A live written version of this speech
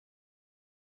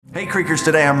Hey Creekers,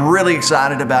 today I'm really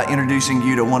excited about introducing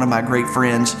you to one of my great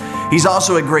friends. He's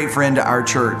also a great friend to our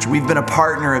church. We've been a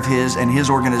partner of his and his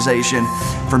organization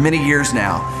for many years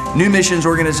now. New Missions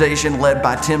organization led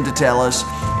by Tim Tatellis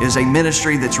is a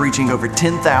ministry that's reaching over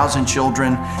 10,000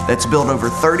 children, that's built over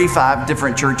 35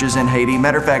 different churches in Haiti.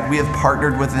 Matter of fact, we have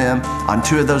partnered with them on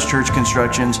 2 of those church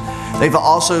constructions. They've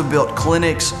also built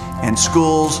clinics and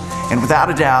schools, and without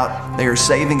a doubt, they are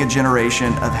saving a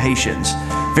generation of Haitians.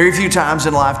 Very few times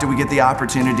in life do we get the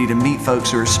opportunity to meet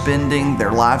folks who are spending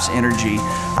their life's energy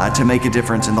to make a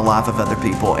difference in the life of other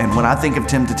people. And when I think of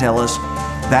Tim Tatellis,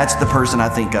 that's the person I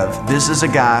think of. This is a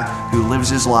guy who lives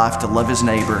his life to love his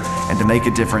neighbor and to make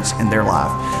a difference in their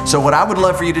life. So what I would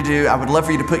love for you to do, I would love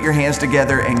for you to put your hands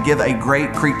together and give a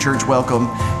great Creek Church welcome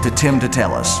to Tim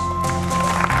Tatellis.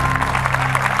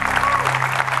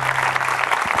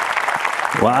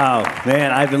 Wow,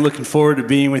 man, I've been looking forward to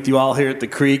being with you all here at the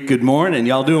Creek. Good morning.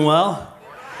 Y'all doing well?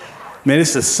 Man,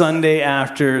 it's a Sunday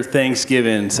after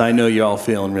Thanksgiving, so I know you're all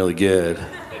feeling really good.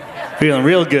 Feeling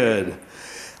real good.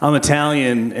 I'm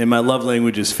Italian, and my love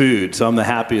language is food, so I'm the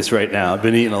happiest right now. I've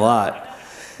been eating a lot.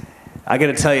 I got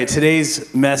to tell you,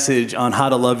 today's message on how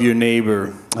to love your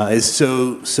neighbor is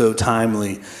so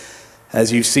timely.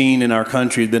 As you've seen in our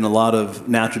country, there's been a lot of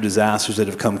natural disasters that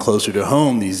have come closer to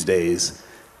home these days.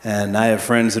 And I have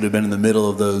friends that have been in the middle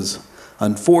of those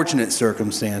unfortunate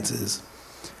circumstances.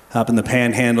 Up in the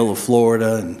panhandle of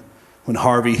Florida, and when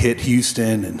Harvey hit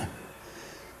Houston. And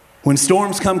when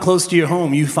storms come close to your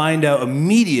home, you find out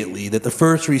immediately that the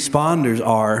first responders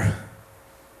are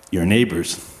your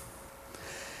neighbors.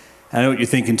 I know what you're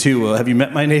thinking too. Well, have you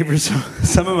met my neighbors?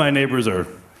 Some of my neighbors are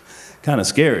kind of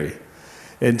scary.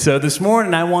 And so this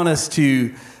morning I want us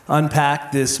to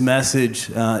unpack this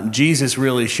message Jesus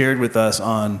really shared with us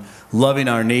on loving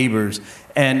our neighbors.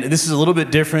 And this is a little bit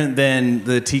different than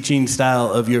the teaching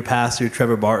style of your pastor,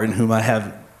 Trevor Barton, whom I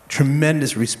have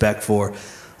tremendous respect for. A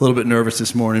little bit nervous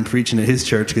this morning preaching at his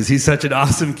church because he's such an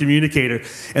awesome communicator.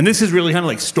 And this is really kind of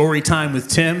like story time with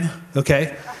Tim,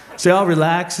 okay? So y'all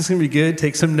relax. It's going to be good.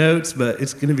 Take some notes, but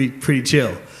it's going to be pretty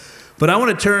chill. But I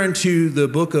want to turn to the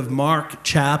book of Mark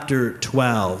chapter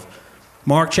 12.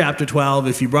 Mark chapter 12,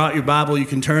 if you brought your Bible, you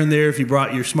can turn there. If you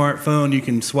brought your smartphone, you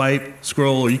can swipe,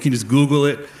 scroll, or you can just Google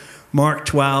it. Mark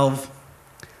 12,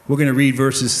 we're going to read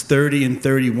verses 30 and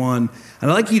 31.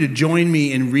 And I'd like you to join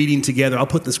me in reading together. I'll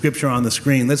put the scripture on the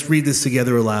screen. Let's read this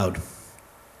together aloud.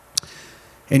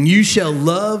 And you shall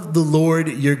love the Lord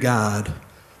your God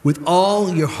with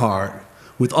all your heart,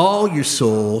 with all your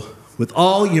soul, with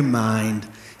all your mind,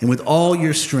 and with all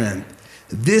your strength.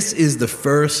 This is the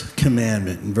first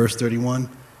commandment, in verse 31.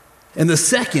 And the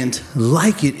second,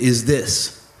 like it, is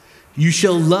this: you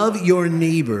shall love your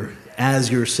neighbor as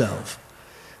yourself.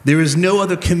 There is no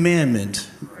other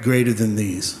commandment greater than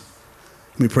these.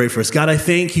 Let me pray for us. God, I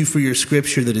thank you for your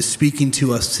scripture that is speaking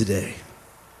to us today.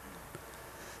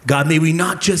 God, may we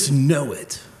not just know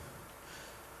it,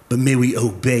 but may we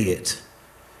obey it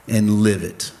and live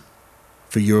it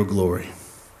for your glory.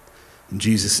 In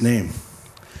Jesus' name.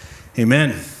 Amen.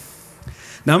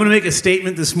 Now I'm going to make a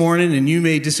statement this morning, and you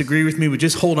may disagree with me, but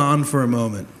just hold on for a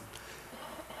moment.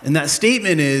 And that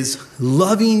statement is,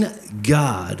 loving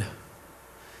God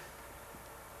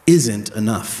isn't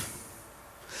enough.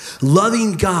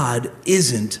 Loving God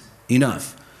isn't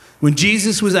enough. When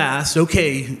Jesus was asked,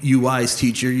 okay, you wise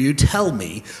teacher, you tell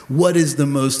me, what is the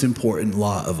most important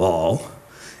law of all?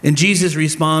 And Jesus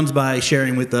responds by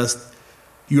sharing with us,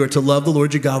 you are to love the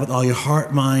Lord your God with all your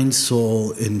heart, mind,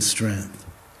 soul, and strength.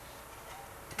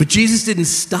 But Jesus didn't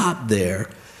stop there.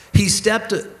 He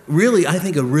stepped really, I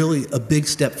think, a big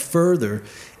step further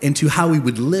into how we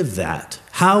would live that.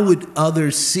 How would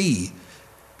others see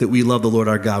that we love the Lord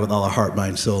our God with all our heart,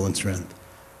 mind, soul, and strength?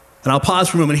 And I'll pause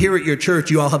for a moment. Here at your church,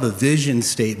 you all have a vision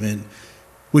statement,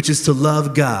 which is to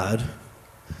love God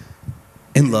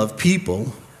and love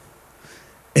people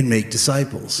and make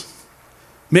disciples.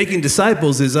 Making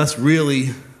disciples is us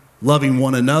really loving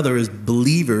one another as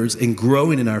believers and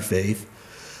growing in our faith.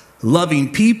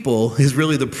 Loving people is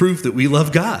really the proof that we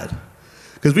love God.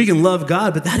 Because we can love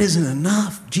God, but that isn't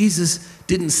enough. Jesus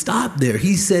didn't stop there.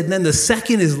 He said, then the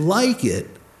second is like it,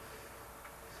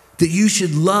 that you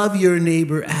should love your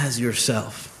neighbor as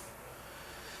yourself.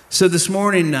 So this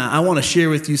morning, I want to share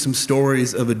with you some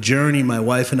stories of a journey my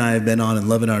wife and I have been on in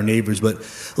loving our neighbors. But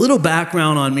a little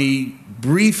background on me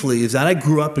briefly is that I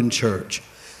grew up in church.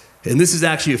 And this is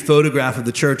actually a photograph of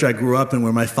the church I grew up in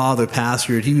where my father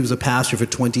pastored. He was a pastor for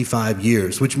 25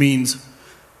 years, which means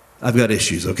I've got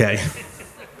issues, okay?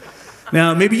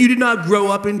 Now, maybe you did not grow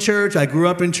up in church. I grew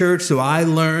up in church, so I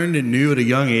learned and knew at a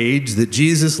young age that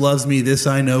Jesus loves me, this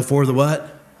I know, for the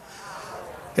what?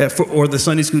 Or the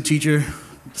Sunday school teacher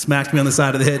smacked me on the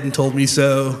side of the head and told me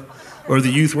so. Or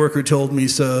the youth worker told me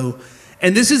so.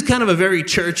 And this is kind of a very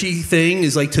churchy thing,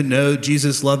 is like to know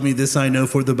Jesus loved me, this I know,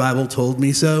 for the Bible told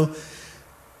me so.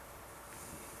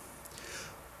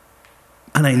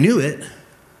 And I knew it,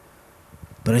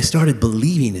 but I started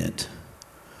believing it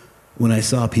when I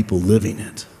saw people living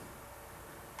it.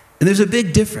 And there's a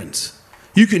big difference.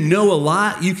 You can know a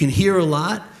lot, you can hear a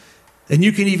lot, and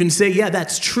you can even say, yeah,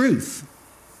 that's truth.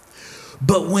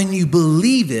 But when you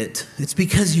believe it, it's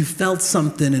because you felt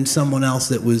something in someone else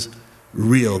that was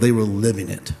real. They were living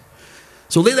it.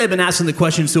 So lately I've been asking the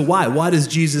question, so why? Why does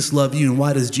Jesus love you and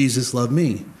why does Jesus love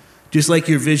me? Just like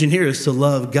your vision here is to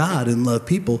love God and love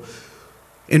people.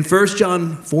 In 1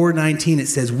 John 4:19 it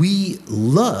says, we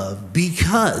love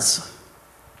because.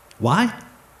 Why?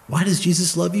 Why does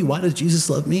Jesus love you? Why does Jesus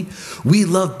love me? We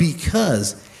love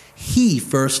because he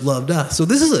first loved us. So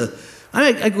this is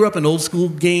I grew up in old school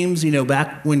games,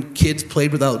 back when kids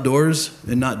played with outdoors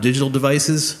and not digital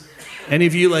devices. Any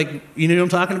of you, you know what I'm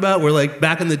talking about? Where,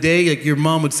 back in the day, your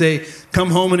mom would say, come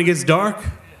home when it gets dark.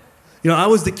 I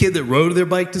was the kid that rode their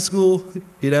bike to school,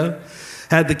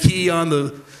 had the key on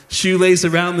the shoelace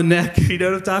around the neck. You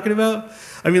know what I'm talking about?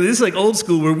 I mean, this is old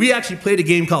school where we actually played a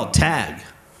game called tag.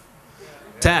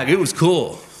 Tag, it was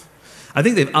cool. I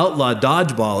think they've outlawed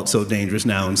dodgeball. It's so dangerous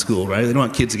now in school, right? They don't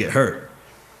want kids to get hurt.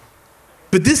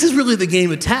 But this is really the game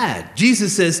of tag.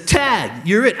 Jesus says, tag,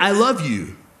 you're it, I love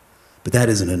you. But that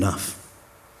isn't enough.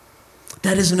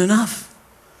 That isn't enough.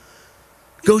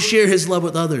 Go share his love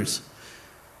with others.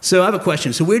 So I have a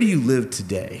question. So where do you live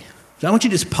today? So I want you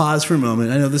to just pause for a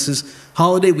moment. I know this is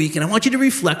holiday week, and I want you to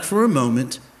reflect for a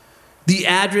moment the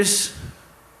address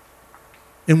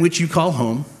in which you call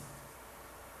home,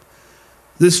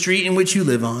 the street in which you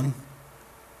live on,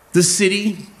 the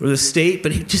city or the state,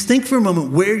 but just think for a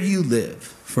moment where you live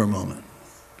for a moment.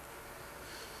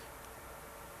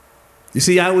 You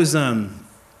see, I was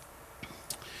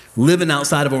living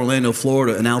outside of Orlando,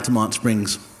 Florida, in Altamont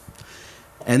Springs.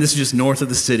 And this is just north of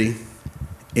the city.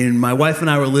 And my wife and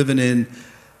I were living in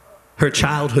her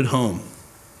childhood home.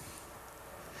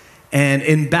 And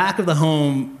in back of the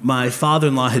home, my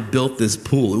father-in-law had built this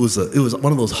pool. It was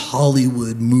one of those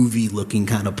Hollywood movie-looking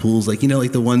kind of pools, like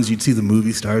the ones you'd see the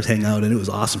movie stars hang out in. It was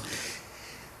awesome.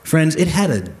 Friends, it had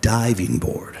a diving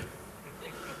board.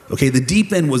 Okay, the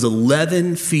deep end was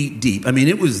 11 feet deep. I mean,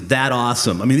 it was that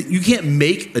awesome. I mean, you can't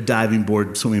make a diving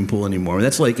board swimming pool anymore.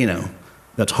 That's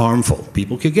that's harmful.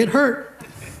 People could get hurt.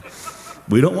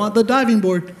 We don't want the diving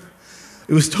board.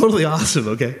 It was totally awesome,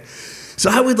 okay? So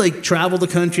I would travel the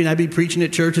country and I'd be preaching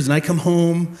at churches and I'd come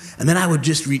home and then I would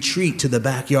just retreat to the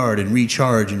backyard and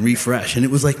recharge and refresh. And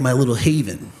it was like my little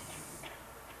haven.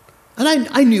 And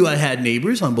I knew I had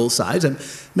neighbors on both sides. I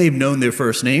may have known their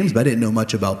first names, but I didn't know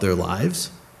much about their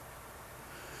lives.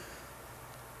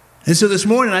 And so this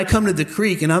morning I come to the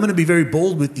creek and I'm going to be very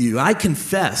bold with you. I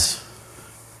confess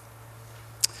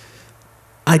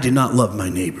I did not love my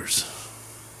neighbors.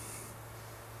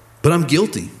 But I'm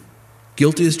guilty.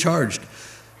 Guilty as charged.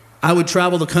 I would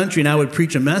travel the country and I would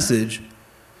preach a message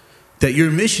that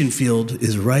your mission field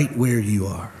is right where you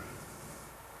are.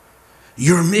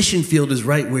 Your mission field is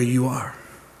right where you are.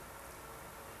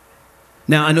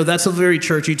 Now, I know that's a very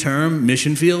churchy term,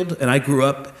 mission field, and I grew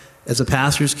up as a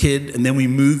pastor's kid, and then we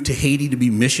moved to Haiti to be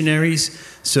missionaries.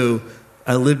 So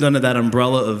I lived under that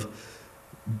umbrella of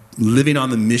living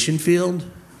on the mission field,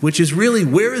 which is really,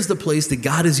 where is the place that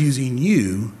God is using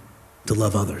you to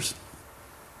love others?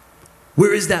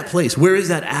 Where is that place? Where is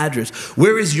that address?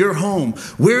 Where is your home?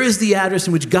 Where is the address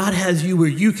in which God has you where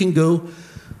you can go,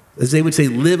 as they would say,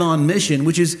 live on mission,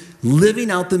 which is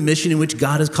living out the mission in which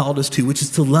God has called us to, which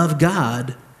is to love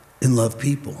God and love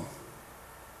people.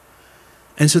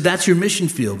 And so that's your mission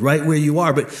field, right where you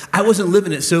are. But I wasn't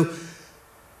living it. So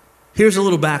here's a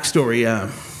little backstory.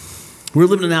 We're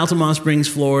living in Altamont Springs,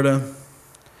 Florida.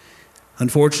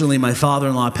 Unfortunately, my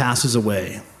father-in-law passes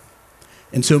away.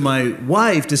 And so my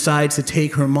wife decides to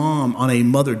take her mom on a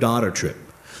mother-daughter trip.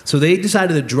 So they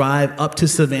decided to drive up to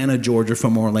Savannah, Georgia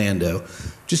from Orlando,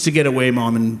 just to get away,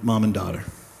 mom and daughter.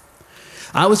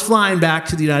 I was flying back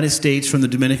to the United States from the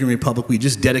Dominican Republic. We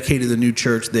just dedicated a new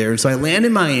church there. And so I land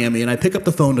in Miami, and I pick up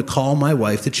the phone to call my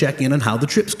wife to check in on how the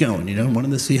trip's going.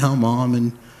 Wanted to see how mom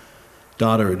and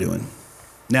daughter are doing.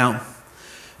 Now,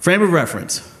 frame of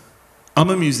reference. I'm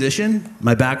a musician.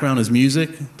 My background is music,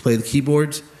 play the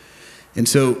keyboards. And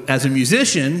so as a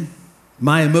musician,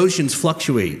 my emotions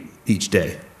fluctuate each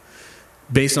day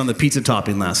based on the pizza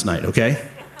topping last night, okay?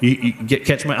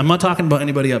 I'm not talking about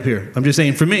anybody up here. I'm just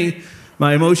saying, for me,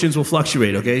 my emotions will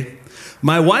fluctuate, okay?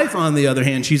 My wife, on the other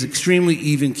hand, she's extremely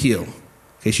even keel.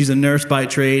 Okay, she's a nurse by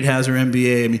trade, has her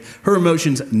MBA. I mean, her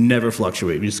emotions never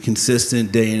fluctuate. Just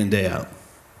consistent day in and day out.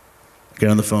 Get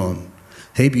on the phone.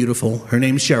 Hey, beautiful. Her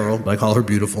name's Cheryl, but I call her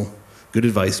beautiful. Good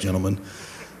advice, gentlemen.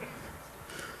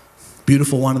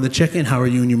 Beautiful, wanted to check in. How are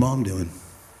you and your mom doing?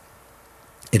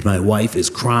 And my wife is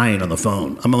crying on the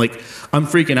phone. I'm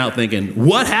freaking out thinking,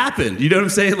 what happened? You know what I'm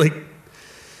saying? Like,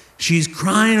 she's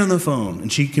crying on the phone,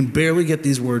 and she can barely get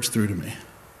these words through to me.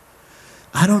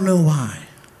 I don't know why,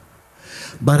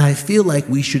 but I feel like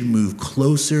we should move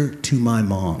closer to my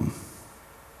mom.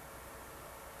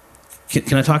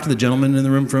 Can I talk to the gentleman in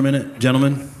the room for a minute?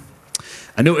 Gentlemen?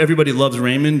 I know everybody loves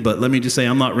Raymond, but let me just say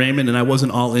I'm not Raymond, and I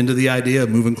wasn't all into the idea of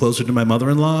moving closer to my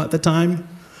mother-in-law at the time.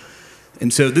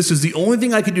 And so this is the only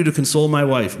thing I could do to console my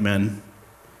wife, men.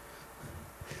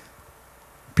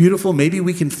 Beautiful, maybe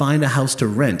we can find a house to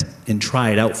rent and try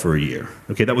it out for a year.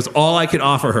 Okay, that was all I could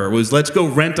offer her, was let's go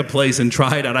rent a place and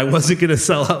try it out. I wasn't going to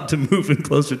sell out to moving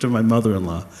closer to my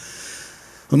mother-in-law.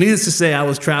 Well, needless to say, I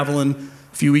was traveling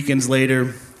a few weekends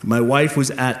later. My wife was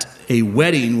at a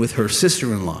wedding with her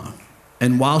sister-in-law.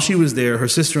 And while she was there, her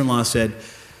sister-in-law said,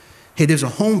 hey, there's a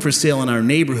home for sale in our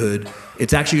neighborhood.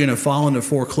 It's actually going to fall into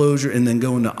foreclosure and then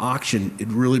go into auction.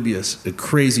 It'd really be a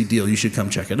crazy deal. You should come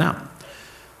check it out.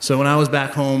 So when I was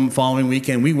back home following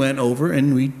weekend, we went over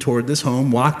and we toured this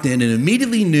home, walked in, and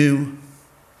immediately knew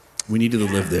we needed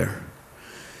to live there.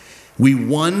 We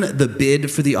won the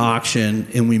bid for the auction,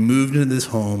 and we moved into this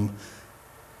home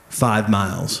 5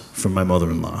 miles from my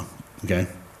mother-in-law, okay?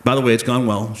 By the way, it's gone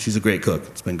well. She's a great cook.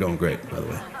 It's been going great, by the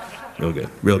way. Real good,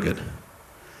 real good.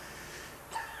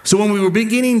 So when we were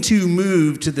beginning to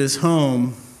move to this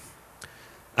home,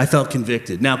 I felt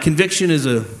convicted. Now, conviction is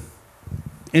a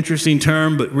interesting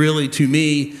term, but really, to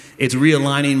me, it's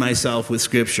realigning myself with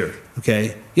Scripture,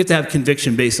 okay? You have to have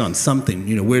conviction based on something.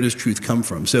 You know, where does truth come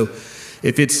from? So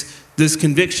if it's this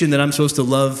conviction that I'm supposed to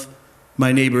love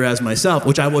my neighbor as myself,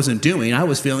 which I wasn't doing, I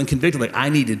was feeling convicted, like I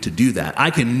needed to do that.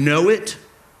 I can know it,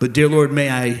 but dear Lord, may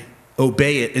I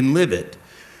obey it and live it.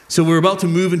 So we're about to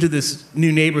move into this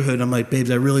new neighborhood. I'm like,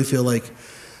 babes, I really feel like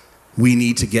we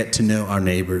need to get to know our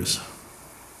neighbors.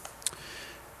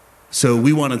 So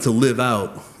we wanted to live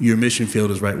out your mission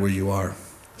field is right where you are.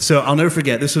 So I'll never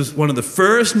forget, this was one of the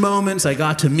first moments I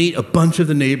got to meet a bunch of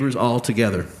the neighbors all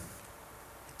together.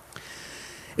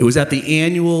 It was at the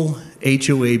annual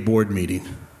HOA board meeting.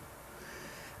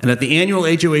 And at the annual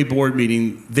HOA board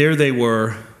meeting, there they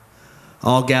were,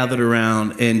 all gathered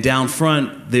around, and down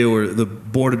front, there were the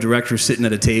board of directors sitting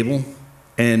at a table,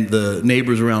 and the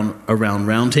neighbors around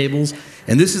round tables.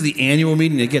 And this is the annual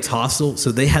meeting. It gets hostile,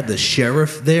 so they had the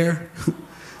sheriff there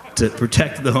to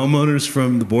protect the homeowners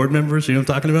from the board members. You know what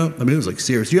I'm talking about? I mean, it was like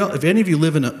serious. If any of you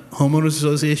live in a homeowners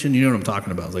association, you know what I'm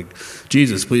talking about. It's like,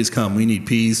 Jesus, please come. We need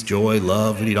peace, joy,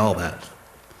 love. We need all that.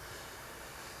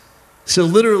 So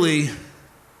literally,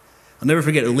 I'll never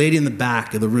forget, a lady in the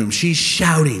back of the room, she's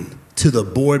shouting to the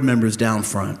board members down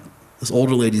front. This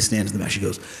older lady stands in the back. She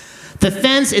goes, the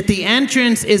fence at the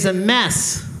entrance is a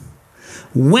mess.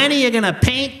 When are you going to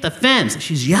paint the fence?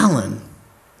 She's yelling.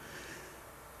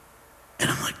 And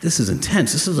I'm like, this is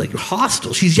intense. This is like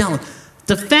hostile. She's yelling,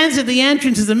 the fence at the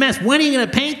entrance is a mess. When are you going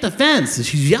to paint the fence? And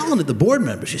she's yelling at the board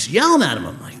members. She's yelling at them.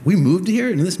 I'm like, we moved here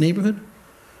in this neighborhood?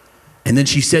 And then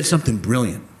she said something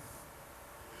brilliant.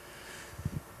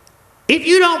 If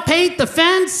you don't paint the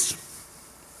fence,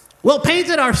 we'll paint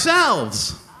it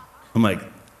ourselves. I'm like,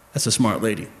 that's a smart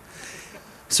lady.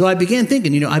 So I began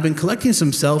thinking, I've been collecting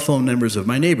some cell phone numbers of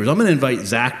my neighbors. I'm going to invite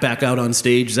Zach back out on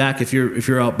stage. Zach, if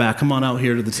you're out back, come on out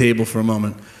here to the table for a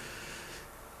moment.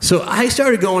 So I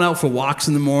started going out for walks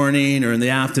in the morning or in the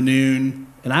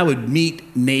afternoon, and I would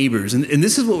meet neighbors. And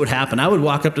this is what would happen. I would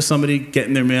walk up to somebody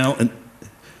getting their mail, and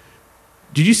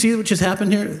did you see what just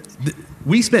happened here?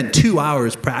 We spent 2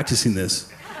 hours practicing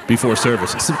this before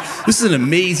service. This is an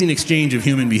amazing exchange of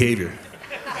human behavior.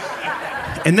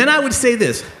 And then I would say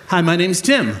this. Hi, my name's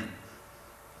Tim.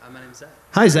 Hi, my name's Zach.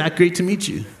 Hi, Zach. Great to meet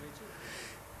you.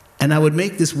 And I would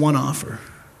make this one offer.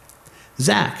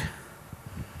 Zach,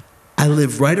 I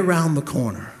live right around the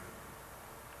corner.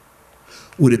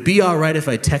 Would it be all right if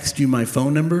I text you my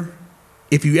phone number?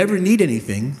 If you ever need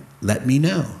anything, let me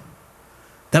know.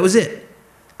 That was it.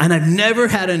 And I've never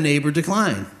had a neighbor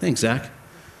decline. Thanks, Zach.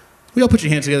 We all put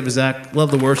your hands together for Zach.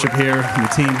 Love the worship here and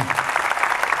the team.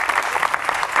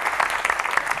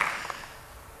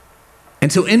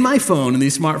 And so in my phone, in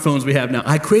these smartphones we have now,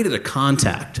 I created a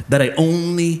contact that I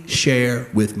only share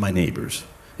with my neighbors.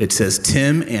 It says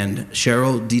Tim and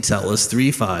Cheryl Detellis,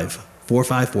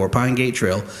 35454 Pine Gate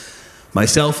Trail, my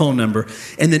cell phone number.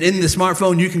 And then in the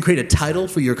smartphone, you can create a title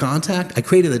for your contact. I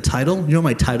created a title. You know what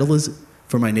my title is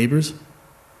for my neighbors?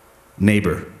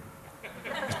 neighbor.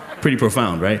 Pretty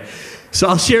profound, right? So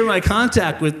I'll share my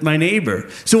contact with my neighbor.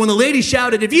 So when the lady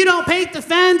shouted, if you don't paint the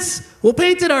fence, we'll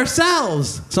paint it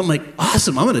ourselves. So I'm like,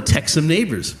 awesome, I'm going to text some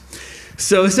neighbors.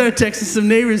 So I started texting some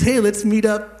neighbors, hey, let's meet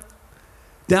up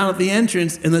down at the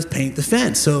entrance and let's paint the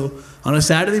fence. So on a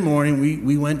Saturday morning,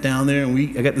 we went down there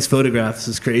and I got this photograph, this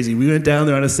is crazy. We went down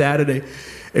there on a Saturday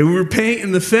and we were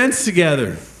painting the fence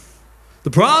together.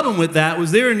 The problem with that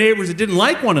was there were neighbors that didn't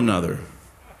like one another.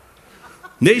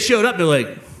 And they showed up, they're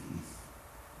like,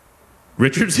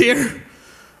 Richard's here?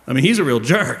 I mean, he's a real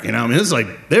jerk, you know? I mean, it's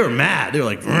like, they were mad. They were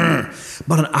like, Rrr.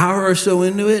 About an hour or so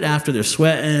into it, after they're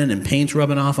sweating and paint's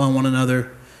rubbing off on one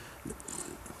another,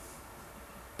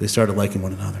 they started liking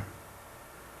one another.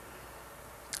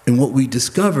 And what we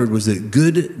discovered was that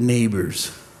good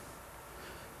neighbors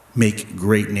make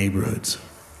great neighborhoods.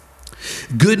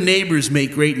 Good neighbors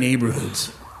make great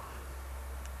neighborhoods.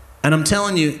 And I'm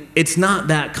telling you, it's not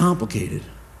that complicated.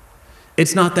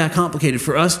 It's not that complicated.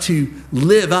 For us to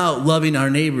live out loving our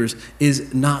neighbors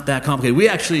is not that complicated. We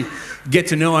actually get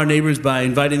to know our neighbors by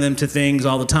inviting them to things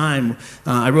all the time.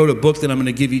 I wrote a book that I'm going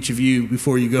to give each of you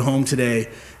before you go home today.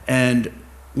 And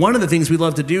one of the things we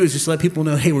love to do is just let people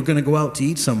know, hey, we're going to go out to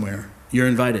eat somewhere. You're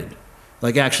invited.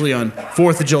 Like actually on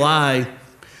 4th of July,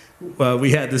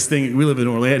 we had this thing. We live in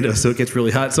Orlando, so it gets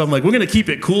really hot. So I'm like, we're going to keep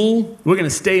it cool. We're going to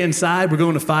stay inside. We're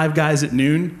going to Five Guys at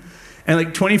noon. And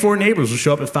like 24 neighbors will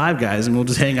show up at Five Guys, and we'll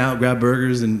just hang out, grab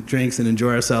burgers and drinks, and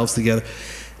enjoy ourselves together.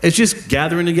 It's just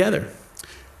gathering together.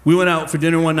 We went out for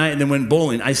dinner one night and then went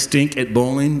bowling. I stink at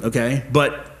bowling, okay?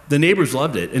 But the neighbors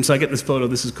loved it. And so I get this photo.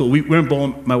 This is cool. We went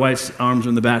bowling. My wife's arms are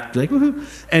in the back. Like, woohoo.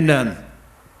 And,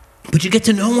 but you get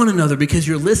to know one another because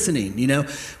you're listening, you know?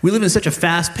 We live in such a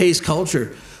fast-paced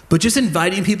culture. But just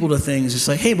inviting people to things, just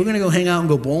like, hey, we're going to go hang out and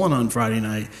go bowling on Friday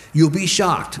night. You'll be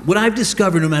shocked. What I've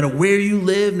discovered, no matter where you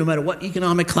live, no matter what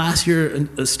economic class you're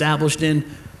established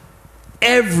in,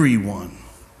 everyone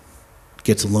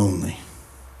gets lonely.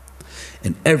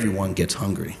 And everyone gets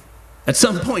hungry. At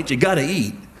some point, you got to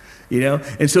eat, you know?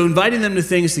 And so inviting them to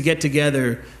things to get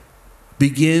together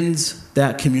begins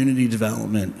that community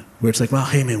development where it's like, well,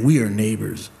 hey, man, we are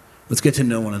neighbors. Let's get to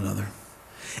know one another.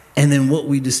 And then what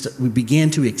we began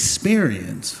to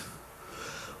experience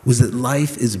was that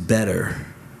life is better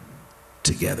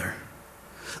together.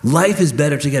 Life is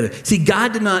better together. See,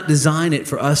 God did not design it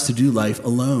for us to do life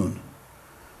alone.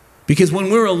 Because when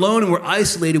we're alone and we're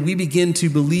isolated, we begin to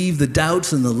believe the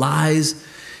doubts and the lies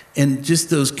and just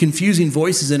those confusing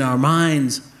voices in our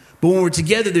minds. But when we're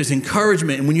together, there's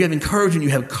encouragement. And when you have encouragement, you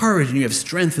have courage and you have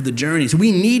strength for the journey. So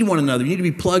we need one another. We need to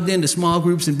be plugged into small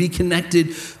groups and be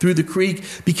connected through the creek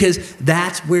because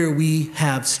that's where we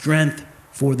have strength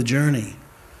for the journey.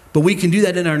 But we can do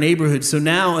that in our neighborhood. So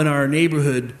now in our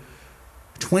neighborhood,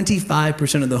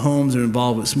 25% of the homes are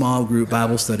involved with small group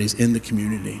Bible studies in the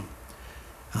community.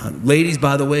 Ladies,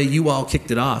 by the way, you all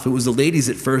kicked it off. It was the ladies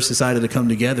that first decided to come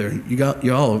together.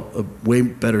 You're all way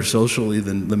better socially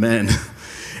than the men.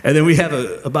 And then we have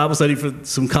a Bible study for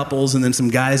some couples, and then some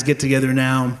guys get together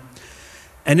now.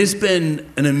 And it's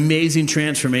been an amazing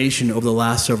transformation over the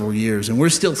last several years. And we're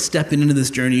still stepping into this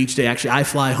journey each day. Actually, I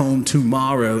fly home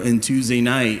tomorrow, and Tuesday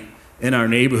night in our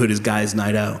neighborhood is guys'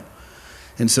 night out.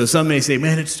 And so some may say,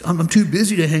 man, I'm too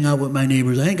busy to hang out with my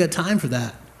neighbors. I ain't got time for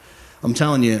that. I'm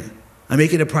telling you, I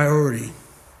make it a priority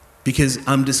because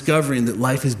I'm discovering that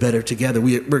life is better together.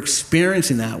 We're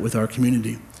experiencing that with our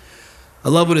community. I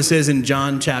love what it says in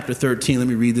John chapter 13. Let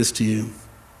me read this to you.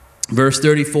 Verse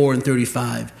 34 and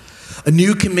 35. A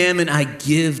new commandment I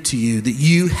give to you, that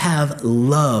you have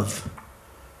love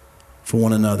for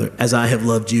one another as I have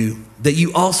loved you, that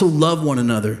you also love one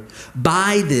another.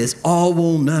 By this, all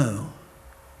will know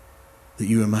that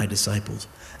you are my disciples.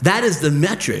 That is the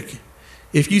metric.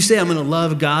 If you say, I'm going to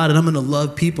love God and I'm going to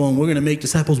love people and we're going to make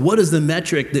disciples, what is the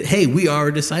metric that, hey, we are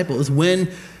a disciple? It's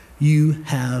when you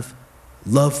have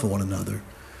love for one another.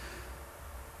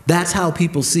 That's how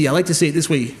people see. I like to say it this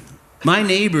way. My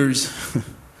neighbors,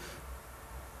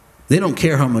 they don't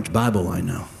care how much Bible I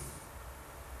know.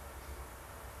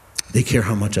 They care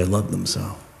how much I love them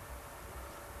so.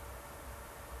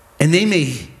 And they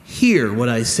may hear what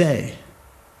I say,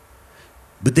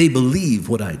 but they believe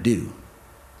what I do.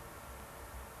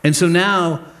 And so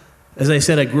now, as I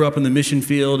said, I grew up in the mission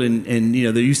field, and you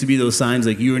know, there used to be those signs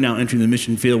like you are now entering the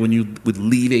mission field when you would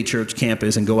leave a church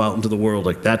campus and go out into the world,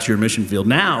 like that's your mission field.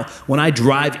 Now, when I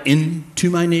drive into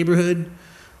my neighborhood,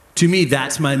 to me,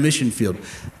 that's my mission field.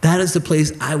 That is the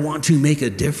place I want to make a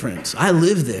difference. I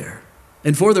live there.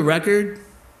 And for the record,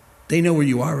 they know where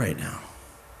you are right now.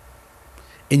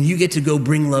 And you get to go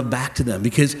bring love back to them,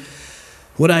 because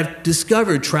what I've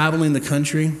discovered traveling the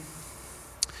country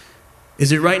is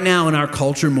that right now in our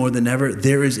culture more than ever,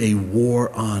 there is a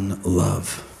war on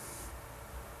love.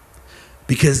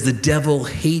 Because the devil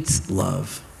hates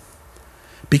love.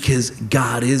 Because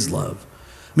God is love.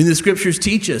 I mean, the scriptures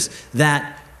teach us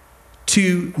that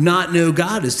to not know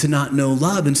God is to not know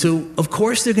love. And so, of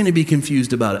course, they're going to be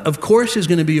confused about it. Of course, there's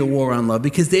going to be a war on love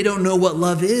because they don't know what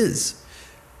love is.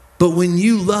 But when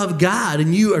you love God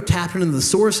and you are tapping into the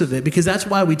source of it, because that's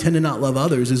why we tend to not love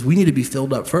others, is we need to be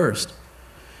filled up first.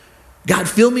 God,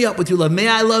 fill me up with your love. May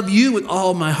I love you with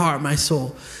all my heart, my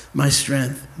soul, my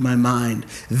strength, my mind.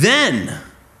 Then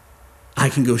I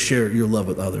can go share your love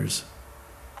with others.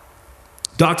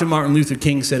 Dr. Martin Luther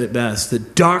King said it best,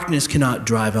 that darkness cannot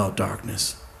drive out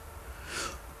darkness.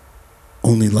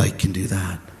 Only light can do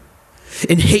that.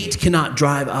 And hate cannot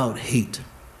drive out hate.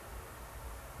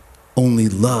 Only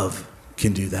love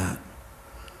can do that.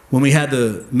 When we had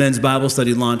the men's Bible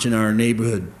study launch in our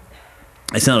neighborhood,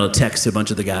 I sent out a text to a bunch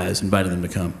of the guys, invited them to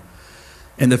come.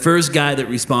 And the first guy that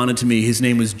responded to me, his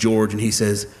name was George, and he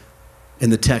says, in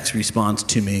the text response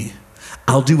to me,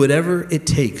 I'll do whatever it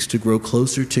takes to grow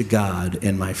closer to God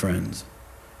and my friends.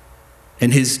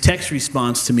 And his text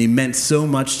response to me meant so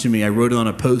much to me. I wrote it on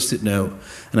a Post-it note,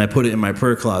 and I put it in my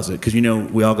prayer closet. Because, you know,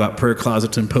 we all got prayer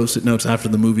closets and Post-it notes after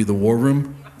the movie The War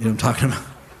Room. You know what I'm talking about?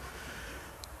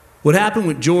 What happened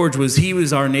with George was he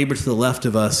was our neighbor to the left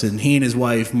of us, and he and his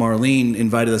wife, Marlene,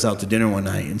 invited us out to dinner one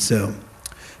night. And so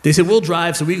they said, we'll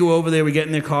drive. So we go over there, we get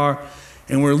in their car,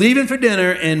 and we're leaving for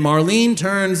dinner, and Marlene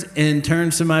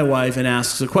turns to my wife and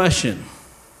asks a question.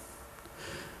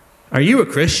 Are you a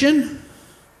Christian?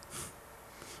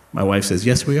 My wife says,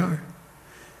 yes, we are.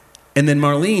 And then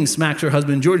Marlene smacks her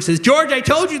husband, George, says, George, I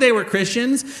told you they were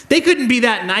Christians. They couldn't be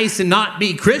that nice and not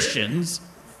be Christians.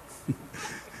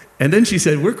 And then she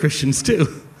said, we're Christians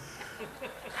too.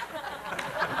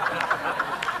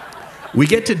 We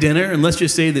get to dinner, and let's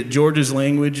just say that George's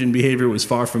language and behavior was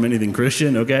far from anything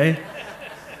Christian, okay?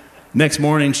 Next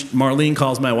morning, Marlene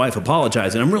calls my wife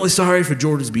apologizing. I'm really sorry for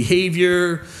George's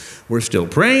behavior. We're still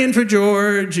praying for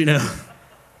George, you know.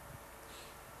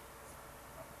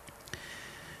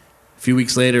 A few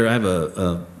weeks later, I have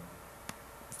a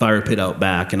fire pit out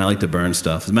back, and I like to burn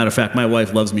stuff. As a matter of fact, my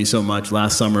wife loves me so much.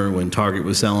 Last summer, when Target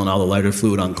was selling all the lighter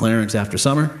fluid on clearance after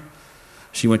summer,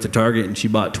 she went to Target and she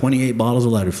bought 28 bottles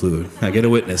of lighter fluid. I get a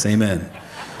witness, amen.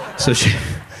 So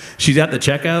she's at the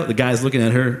checkout. The guy's looking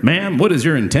at her, ma'am, what is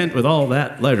your intent with all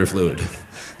that lighter fluid?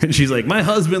 And she's like, my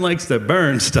husband likes to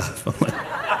burn stuff. I'm like,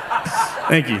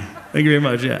 thank you very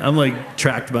much. Yeah, I'm like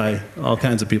tracked by all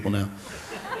kinds of people now.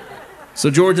 So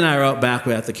George and I are out back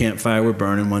at the campfire. We're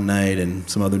burning one night, and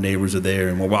some other neighbors are there,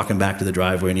 and we're walking back to the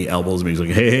driveway, and he elbows me. He's like,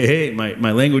 hey,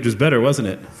 my language was better, wasn't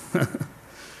it?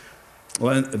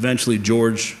 Well, eventually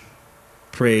George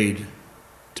prayed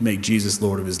to make Jesus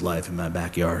Lord of his life in my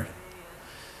backyard.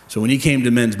 So when he came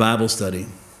to men's Bible study,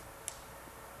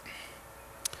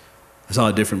 I saw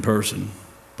a different person.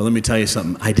 But let me tell you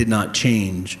something. I did not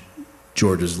change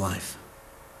George's life.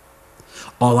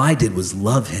 All I did was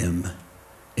love him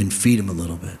and feed him a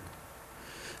little bit.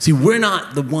 See, we're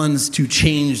not the ones to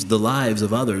change the lives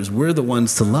of others. We're the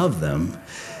ones to love them.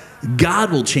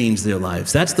 God will change their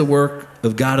lives. That's the work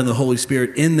of God and the Holy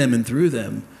Spirit in them and through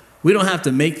them. We don't have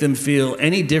to make them feel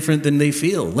any different than they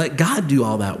feel. Let God do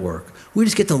all that work. We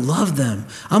just get to love them.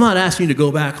 I'm not asking you to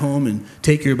go back home and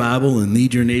take your Bible and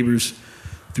lead your neighbors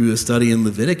through a study in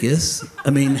Leviticus. I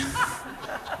mean,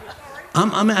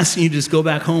 I'm asking you to just go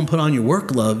back home, put on your work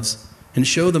gloves, and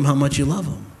show them how much you love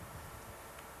them.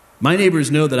 My neighbors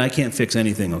know that I can't fix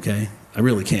anything, okay? I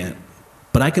really can't.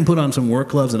 But I can put on some work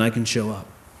gloves and I can show up.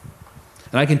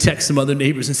 And I can text some other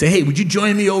neighbors and say, hey, would you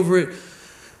join me over at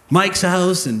Mike's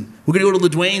house? And we're going to go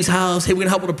to LaDwayne's house. Hey, we're going to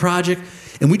help with a project.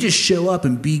 And we just show up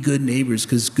and be good neighbors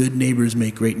because good neighbors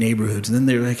make great neighborhoods. And then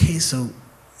they're like, hey, so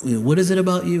what is it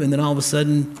about you? And then all of a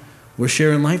sudden, we're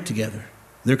sharing life together.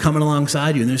 They're coming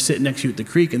alongside you and they're sitting next to you at the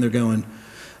creek and they're going,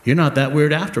 you're not that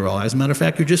weird after all. As a matter of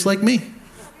fact, you're just like me.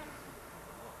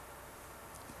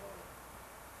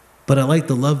 But I like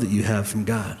the love that you have from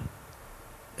God.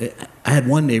 I had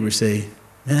one neighbor say,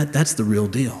 man, that's the real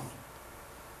deal.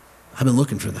 I've been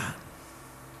looking for that.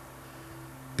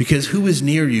 Because who is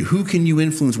near you? Who can you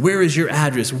influence? Where is your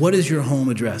address? What is your home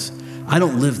address? I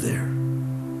don't live there.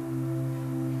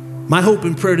 My hope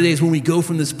and prayer today is when we go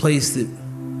from this place that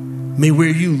may where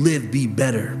you live be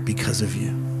better because of you.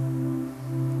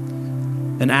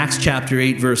 In Acts chapter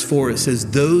 8, verse 4, it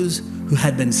says, those who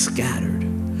had been scattered,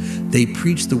 they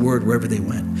preached the word wherever they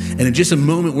went. And in just a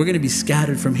moment, we're going to be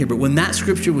scattered from here. But when that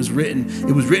scripture was written,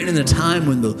 it was written in a time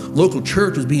when the local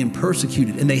church was being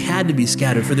persecuted and they had to be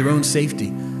scattered for their own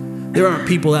safety. There aren't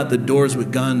people at the doors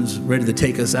with guns ready to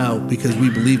take us out because we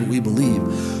believe what we believe.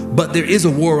 But there is a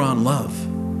war on love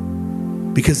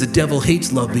because the devil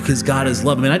hates love because God is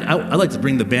love. I mean, I like to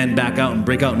bring the band back out and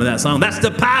break out into that song. That's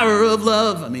the power of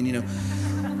love. I mean, you know,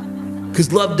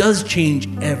 because love does change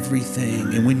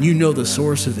everything. And when you know the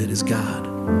source of it is God.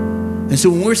 And so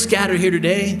when we're scattered here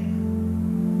today,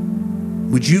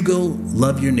 would you go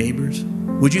love your neighbors?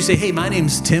 Would you say, hey, my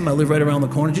name's Tim, I live right around the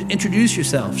corner. Just introduce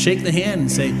yourself, shake the hand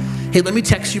and say, hey, let me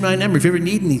text you my number if you ever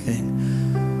need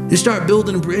anything. Just start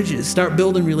building bridges, start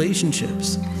building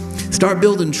relationships, start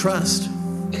building trust.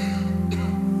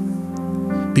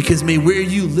 Because may where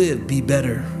you live be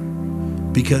better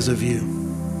because of you.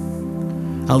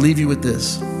 I'll leave you with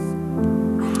this.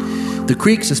 The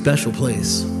Creek's a special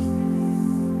place.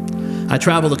 I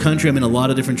travel the country. I'm in a lot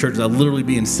of different churches. I'll literally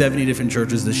be in 70 different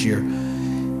churches this year.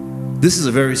 This is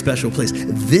a very special place.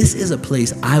 This is a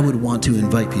place I would want to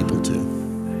invite people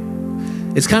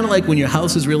to. It's kind of like when your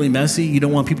house is really messy, you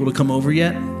don't want people to come over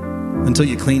yet until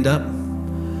you cleaned up.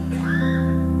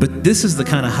 But this is the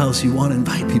kind of house you want to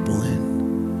invite people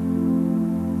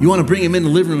in. You want to bring them in the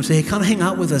living room and say, hey, come hang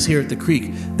out with us here at the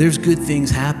Creek. There's good things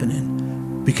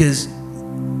happening because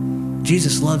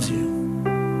Jesus loves you.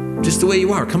 Just the way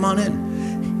you are, come on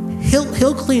in.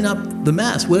 He'll clean up the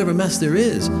mess, whatever mess there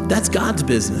is. That's God's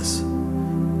business.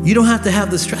 You don't have to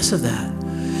have the stress of that.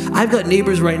 I've got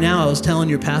neighbors right now. I was telling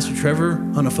your Pastor Trevor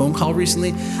on a phone call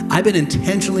recently, I've been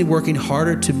intentionally working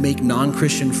harder to make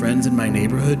non-Christian friends in my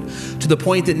neighborhood to the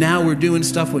point that now we're doing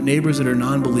stuff with neighbors that are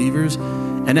non-believers.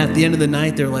 And at the end of the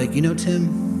night, they're like, you know,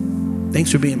 Tim,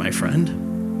 thanks for being my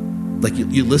friend. Like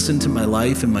you listened to my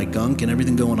life and my gunk and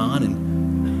everything going on,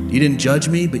 and you didn't judge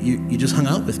me, but you just hung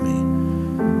out with me.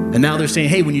 And now they're saying,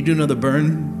 hey, when you do another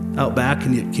burn out back,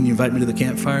 can you invite me to the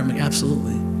campfire? I'm like,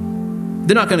 absolutely.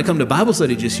 They're not going to come to Bible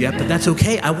study just yet, but that's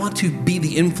okay. I want to be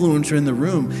the influencer in the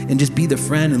room and just be the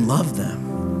friend and love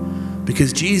them.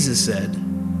 Because Jesus said,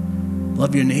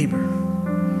 love your neighbor.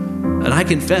 And I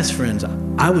confess, friends,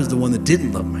 I was the one that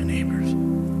didn't love my neighbors.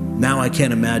 Now I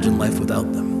can't imagine life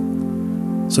without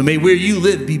them. So may where you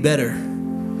live be better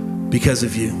because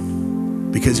of you.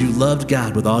 Because you loved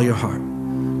God with all your heart,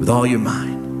 with all your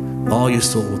mind, with all your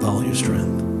soul, with all your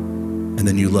strength. And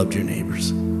then you loved your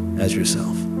neighbors as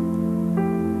yourself.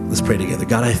 Let's pray together.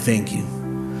 God, I thank you.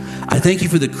 I thank you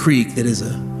for the Creek that is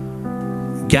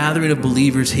a gathering of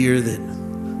believers here that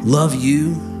love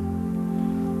you,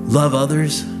 love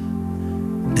others,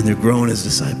 and they're growing as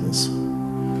disciples.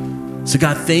 So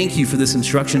God, thank you for this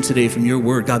instruction today from your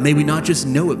word. God, may we not just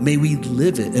know it, may we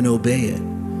live it and obey it.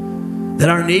 That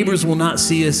our neighbors will not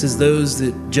see us as those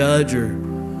that judge or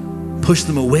push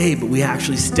them away, but we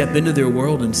actually step into their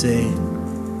world and say,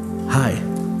 hi,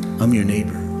 I'm your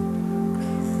neighbor.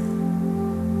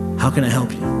 How can I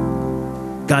help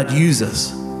you? God, use us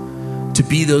to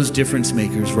be those difference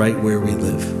makers right where we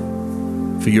live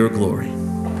for your glory.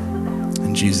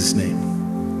 In Jesus' name,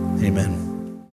 amen.